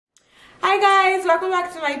Hi guys, welcome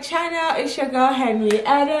back to my channel. It's your girl Henrii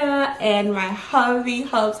and my hubby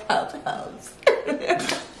helps.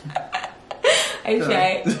 Are you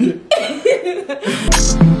shy?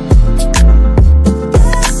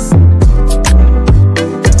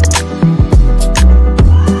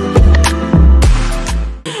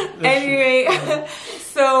 Anyway,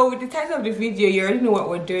 so with the title of the video, you already know what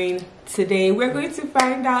we're doing today. We're going to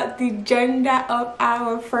find out the gender of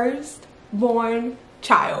our firstborn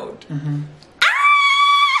child.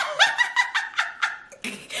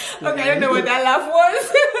 Okay, I don't know what that laugh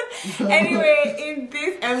was. Anyway, in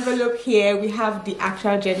this envelope here, we have the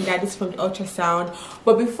actual gender. This is from the ultrasound.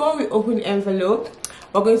 But before we open the envelope,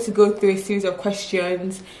 we're going to go through a series of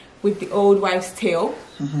questions with the old wives' tale.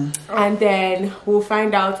 And then we'll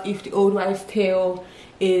find out if the old wives' tale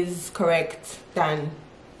is correct then.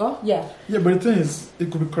 Oh, yeah. Yeah, but the thing is, it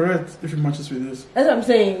could be correct if it matches with this. That's what I'm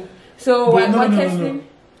saying. So, what testing? No.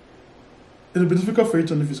 It'll be difficult for you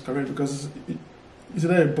to know if it's correct because it's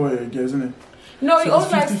either a boy or a girl, isn't it? No, so the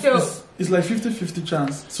old wives' tale. It's like 50-50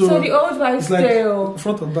 chance. So the old wives' tale. Like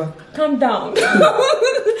front or back. Calm down.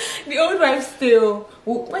 The old wives' tale.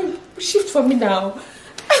 Wait, shift for me now.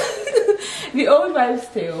 The old wives'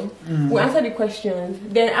 tale. We'll answer the questions.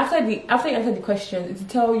 Then after you answer the questions, it will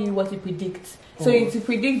tell you what it predicts. So it will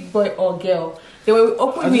predict boy or girl. Then when we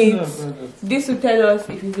open it, this will tell us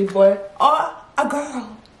if it's a boy or a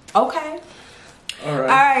girl. Okay.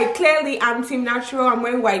 Alright, clearly I'm team natural. I'm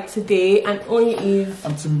wearing white today, and Oni is.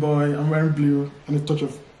 I'm team boy. I'm wearing blue and a touch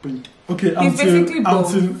of pink. Okay, he's basically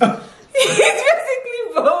both. He's basically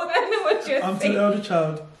both. I know what you're saying. I'm team healthy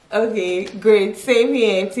child. Okay, great. Same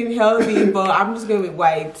here. Team healthy, but I'm just going with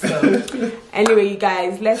white. So, anyway, you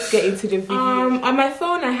guys, let's get into the video. On my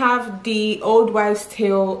phone, I have the old wives'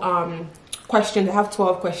 tale questions. I have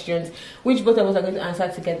 12 questions, which both of us are going to answer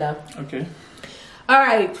together. Okay.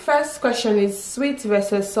 Alright, first question is sweet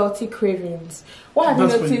versus salty cravings. What have you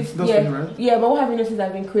noticed? Right? Yeah, but what have you noticed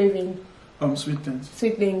I've been craving? Sweet things.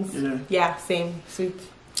 Sweet things. Yeah. Yeah, same. Sweet.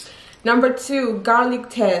 Number 2, garlic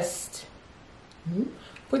test.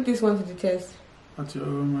 Put this one to the test. At your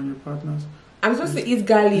home and your partners. I'm supposed to eat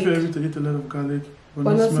garlic. If you're able to eat a lot of garlic,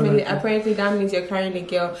 but not smell it. Apparently that means you're carrying a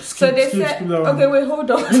girl. So they said, okay, wait, hold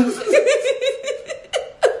on.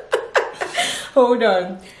 Hold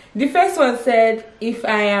on. The first one said, if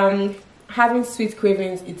I am having sweet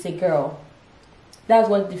cravings, it's a girl. That's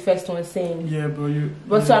what the first one is saying. Yeah, but you...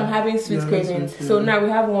 So I'm having sweet cravings. Sweet, yeah. So now we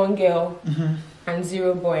have 1 girl and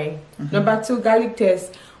 0 boy. Number 2, garlic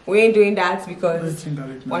test. We ain't doing that because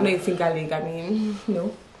we're not eating garlic. I mean,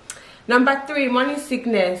 no. Number 3, morning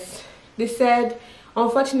sickness. They said,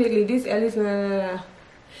 unfortunately, this is...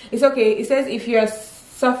 It's okay. It says if you are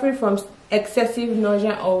suffering from excessive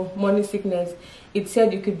nausea or morning sickness, it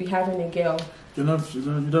said you could be having a girl. You don't have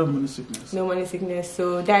morning sickness. No morning sickness.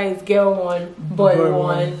 So that is girl 1, boy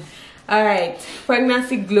 1. Alright.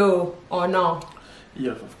 Pregnancy glow or no?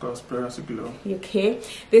 Yeah, of course. Pregnancy glow. Okay.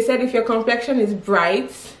 They said if your complexion is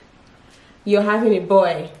bright, you're having a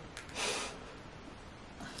boy.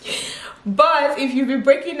 But if you've been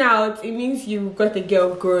breaking out, it means you've got a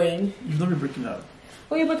girl growing. You've not been breaking out.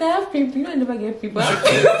 Oh yeah, but I have people. You know I never get people.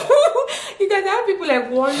 You guys have people like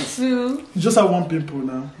 1, 2. You just have 1 pimple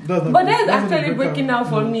now. But that's actually breaking out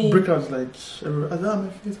for me. Breakouts like I don't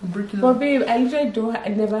know if I'm breaking out. But babe, I literally I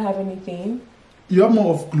never have anything. You have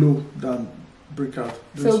more of glow than breakout.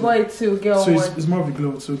 So boy 2, girl 1. So it's more of the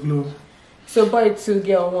glow. So glow. So boy 2,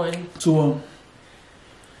 girl 1. 2-1.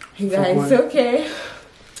 You guys, okay.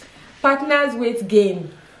 Partners weight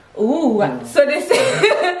gain. Ooh. Yeah. So they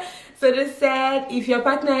said. So they said if your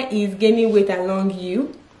partner is gaining weight along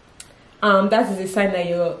you, that is a sign that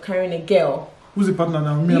you're carrying a girl. Who's the partner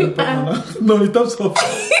now? Me and the partner now? No, it does off.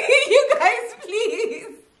 You guys, please.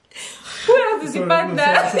 Who else is the partner?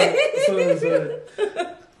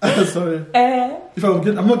 Sorry. If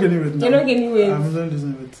I'm not getting weight now. You're not getting weight. I'm not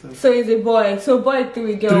losing weight. So it's a boy. So boy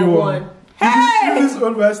 3, girl 1. Hey! This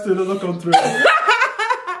one where still doesn't come through.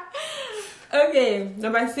 Okay,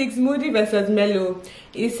 number 6, moody versus mellow.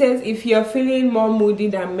 It says if you're feeling more moody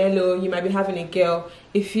than mellow, you might be having a girl.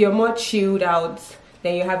 If you're more chilled out,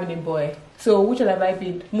 then you're having a boy. So which one have I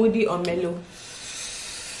been, moody or mellow?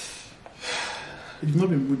 You've not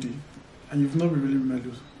been moody, and you've not been really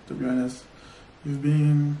mellow, to be honest. You've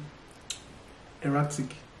been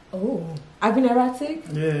erratic. Oh, I've been erratic?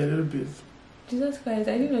 Yeah, a little bit. Jesus Christ,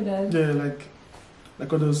 I didn't know that. Yeah,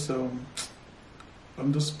 like all those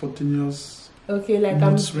spontaneous. Okay, like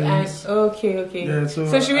okay. Yeah, so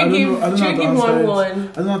should we give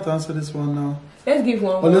 1-1? I don't have to answer this one now. Let's give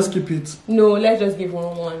 1-1. Or let's keep it. No, let's just give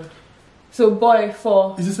 1-1. So boy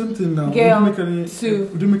 4. It's the same thing now. Girl Would you 2.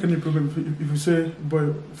 Would you make any improvement if you say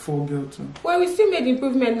boy 4, girl 2? Well, we still made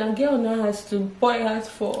improvement now. Girl now has 2, boy has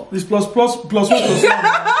 4. It's plus 1 plus 1. That's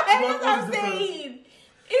what I'm saying.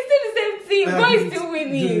 It's still the same thing. Boy is still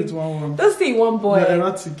winning. Give it 1-1. Don't say one boy. You're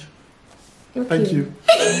erratic. Okay. Thank you.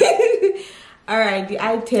 Alright, the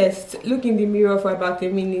eye test. Look in the mirror for about a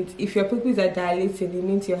minute. If your pupils are dilating, it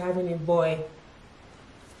means you're having a boy.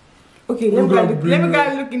 Okay, let me go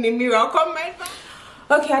and look in the mirror. I'll come right back.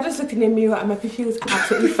 Okay, I just looked in the mirror and my pupils are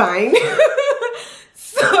absolutely fine.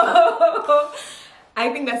 So, I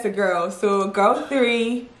think that's a girl. So, girl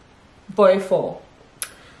 3, boy 4.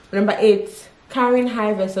 Number 8, carrying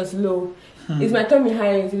high versus low. Is my tummy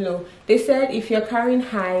high or is it low? They said if you're carrying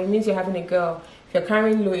high, it means you're having a girl. If you're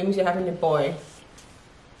carrying low, it means you're having a boy.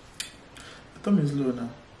 The tummy is low now.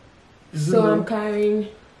 Is so low? I'm carrying...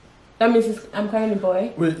 That means I'm carrying a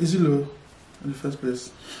boy. Wait, is it low in the first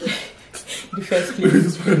place? The first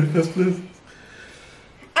place. In the first place.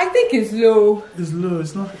 I think it's low. It's low.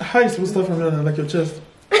 It's not high. It's supposed to start from here, like your chest.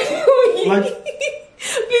 Like,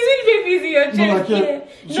 please be busy your chest. No, like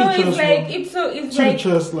no, it's like it's so. It's like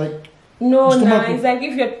chest, like. No, nah. It's like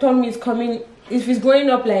if your tummy is coming, if it's going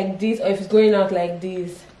up like this, or if it's going out like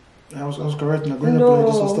this. I was correct. Now going up like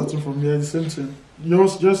this or starting from here, the same thing.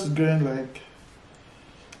 Yours just going like.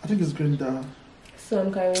 I think it's going down. So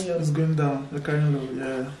I'm carrying low. It's going down. You're carrying low,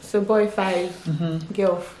 yeah. So boy 5,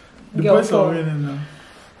 girl. The girl boys 4. are winning now.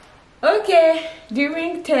 Okay, the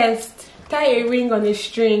ring test. Tie a ring on a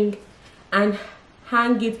string and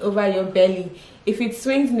hang it over your belly. If it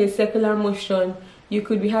swings in a circular motion, you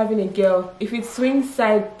could be having a girl. If it swings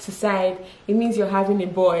side to side, it means you're having a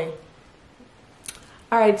boy.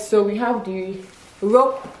 Alright, so we have the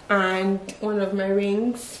rope and one of my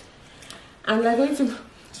rings. And we're going to...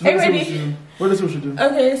 So are you ready? What is what you do?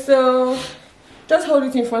 Okay, so just hold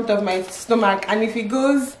it in front of my stomach, and if it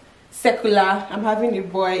goes circular, I'm having a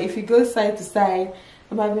boy. If it goes side to side,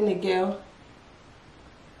 I'm having a girl.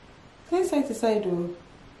 It's not side to side though.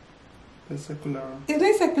 It's circular. It's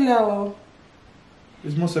not circular though.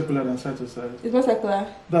 It's more circular than side to side. It's more circular.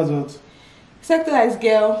 That's what? Circular is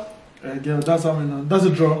girl. Girl, that's how we know. That's a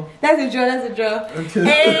draw. That's a draw, that's a draw. Okay.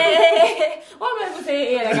 Hey, what am I going to say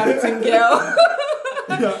here like I'm a team girl?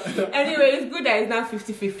 Yeah. Anyway, it's good that it's now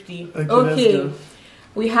 50-50. Okay.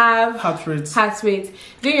 We have heart rate. Heart rate.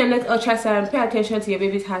 During your next ultrasound, pay attention to your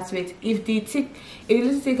baby's heart rate. If the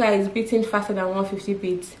little ticker is beating faster than 150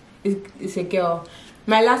 beats, it's a girl.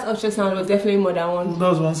 My last ultrasound was definitely more than one. That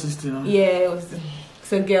was 160, no? Yeah, it was.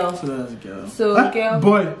 It's a girl. So that's a girl. So girl.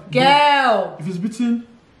 Boy. Girl. Boy. If it's beating,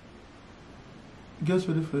 girl's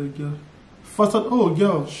ready for a girl. Faster. Oh,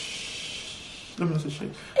 girl. Shh. Let me not say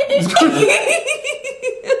shit.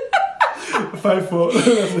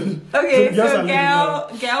 5-4. Okay, so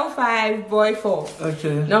girl 5, boy 4.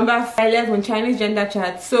 Okay. Number 11, Chinese gender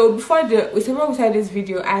chart. So before we started this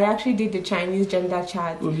video, I actually did the Chinese gender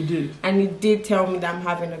chart. Oh, you did? And it did tell me that I'm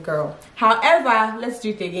having a girl. However, let's do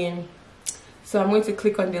it again. So I'm going to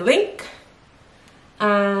click on the link.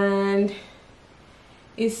 And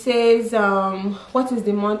it says, what is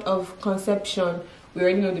the month of conception? We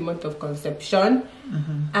already know the month of conception.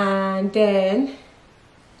 And then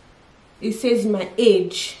it says my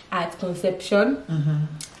age at conception.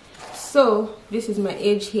 So this is my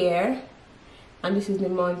age here, and this is the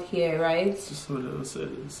month here, right? Just what I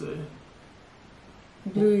say.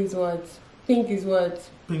 Blue is what? Pink is what?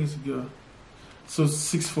 Pink is a girl. So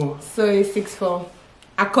 6-4. So it's 6-4.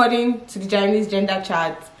 According to the Chinese gender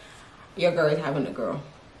chart, your girl is having a girl.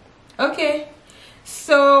 Okay.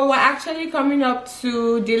 So we're actually coming up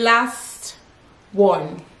to the last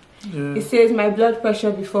one. Yeah. It says my blood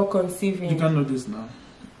pressure before conceiving. You can't know this now.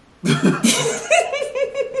 There's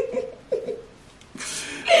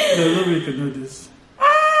no way you can know this.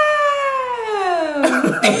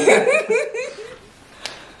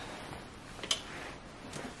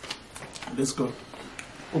 Let's go.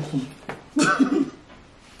 Open.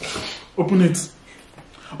 Open it.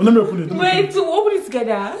 Oh, let me open it. Wait, to open it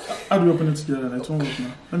together. How do we open it together? It won't work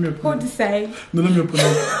now. Let me open it. Hold the side. No, let me open it.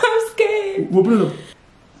 I'm scared. We'll open it up.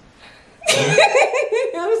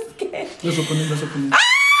 I'm scared. Let's open it. Let's open it.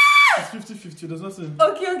 It's 50-50. There's nothing.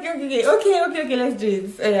 Okay. Let's do it.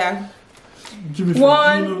 Oh, yeah. Give me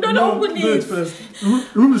one. No, open it. Do it first.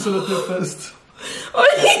 Remove the sellotape first.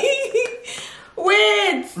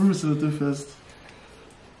 Wait. Remove the sellotape first.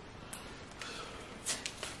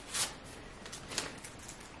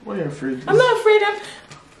 Why are you afraid? I'm not afraid. I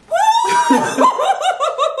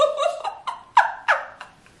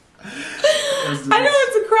don't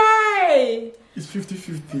want to cry. It's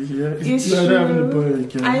 50-50, yeah? It's you're true. not having a boy or a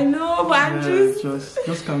girl. I know, but I'm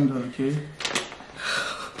just calm down, okay?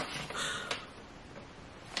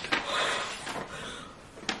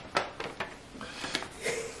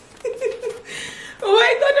 Oh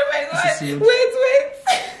my god, wait.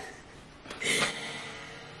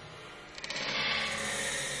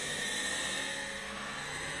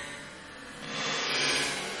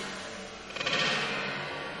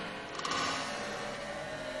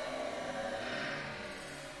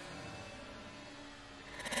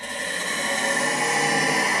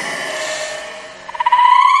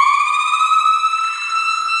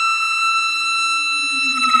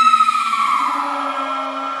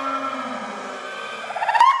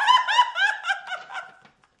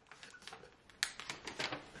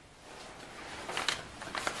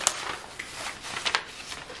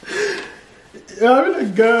 You're having a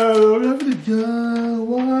girl.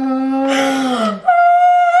 Wow.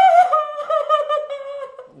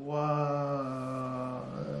 Wow.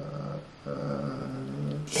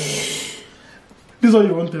 This is what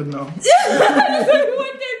you wanted now. This is what you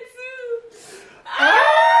wanted too.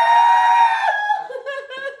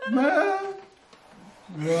 Man.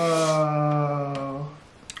 Wow.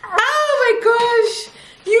 Oh my gosh.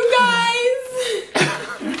 You guys.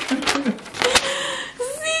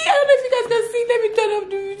 See, I don't know if you guys can see. Let me turn up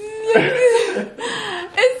the video.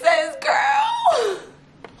 It says girl.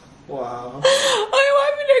 Wow. Oh, you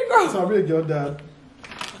want me to girl? So I'm really your dad.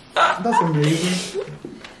 That's amazing.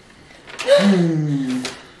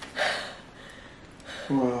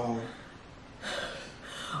 Wow.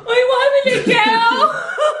 Oh, you want me to girl?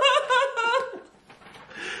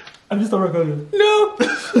 Have you stopped recording? No.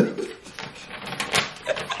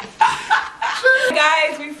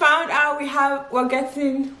 Guys, we found out we're having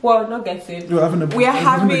a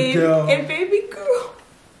baby girl.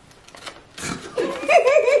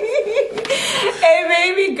 A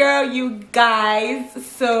baby girl, you guys.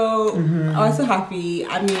 So I was so happy.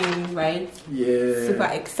 I mean, right? Yeah. Super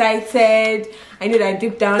excited. I knew that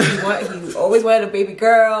deep down he always wanted a baby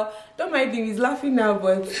girl. Don't mind him, he's laughing now,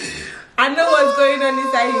 but I know what's going on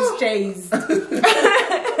inside his chest.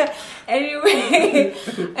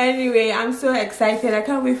 Anyway, I'm so excited. I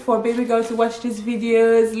can't wait for baby girl to watch these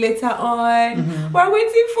videos later on. We're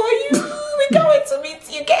waiting for you. We can't wait to meet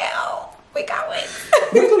you, girl. We can't wait.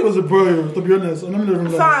 I thought it was a boy, to be honest.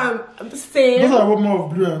 Fam, same. Those are more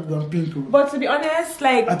of blue than pink. But to be honest,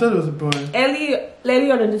 like, I thought it was a boy.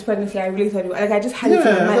 Early on in this pregnancy, I really thought it was, like, I just had it in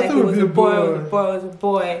my mind like it was a boy.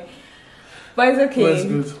 But it's okay. But it's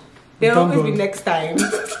good. There'll always be next time.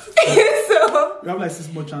 So we have like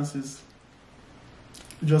 6 more chances.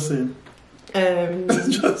 Just saying.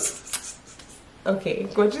 Just okay.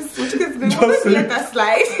 We'll just let that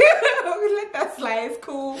slide. We'll let that slide. It's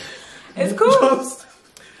cool. It's cool.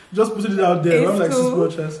 Just put it out there. We have like 6 more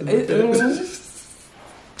chances.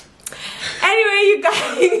 Anyway, you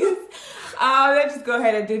guys. Let's just go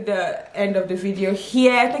ahead and do the end of the video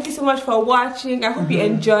here. Thank you so much for watching. I hope you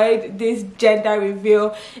enjoyed this gender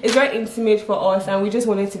reveal. It's very intimate for us, and we just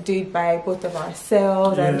wanted to do it by both of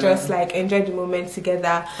ourselves and just like enjoy the moment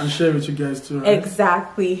together and share with you guys too, right?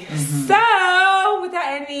 Exactly. So without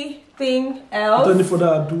anything else, without any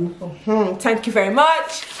further ado, thank you very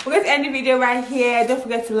much. We're going to end the video right here. Don't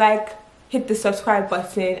forget to hit the subscribe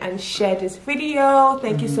button and share this video.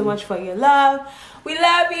 Thank you so much for your love. We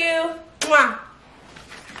love you. Mwah.